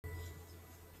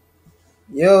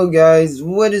Yo guys,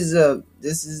 what is up?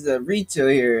 This is the RITO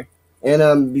here.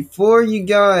 And before you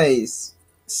guys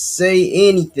say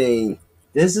anything,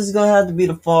 this is gonna have to be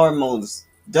the far most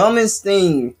dumbest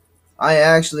thing I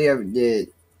actually ever did.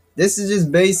 This is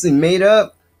just basically made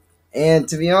up, and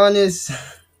to be honest,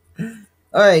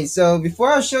 alright, so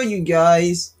before I show you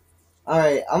guys,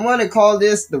 alright, I'm gonna call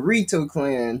this the RITO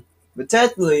clan. But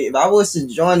technically, if I was to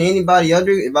join if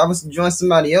I was to join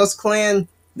somebody else's clan,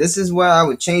 this is where I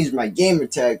would change my gamer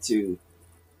tag to.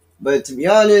 But to be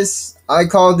honest, I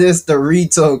call this the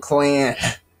RITO clan.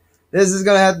 This is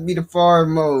gonna have to be the far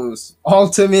most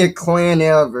ultimate clan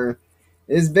ever.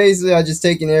 It's basically I just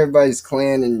taking everybody's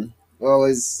clan and well,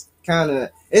 it's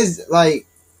like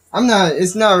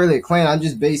it's not really a clan.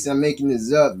 I'm making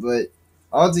this up, but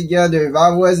altogether, if I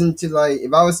was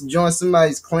to join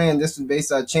somebody's clan, this would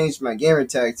basically I changed my gamer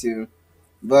tag to.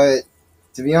 But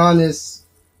to be honest,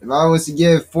 if I was to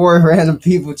get four random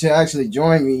people to actually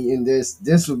join me in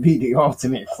this would be the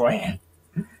ultimate clan.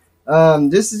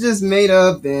 This is just made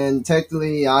up, and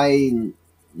technically, I'm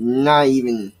not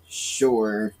even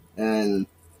sure. And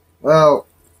well,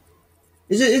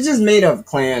 it's just made up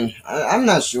clan. I'm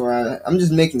not sure. I'm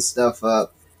just making stuff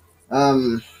up.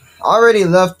 I already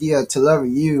left the to love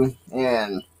you,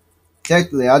 and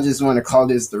technically, I just want to call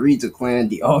this the Rita clan,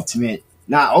 the ultimate,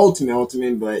 not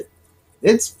ultimate, but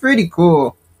it's pretty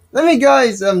cool. Let me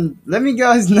guys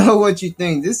know what you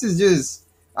think. This is just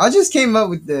I just came up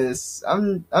with this.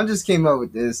 I'm just came up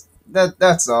with this.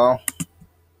 That's all.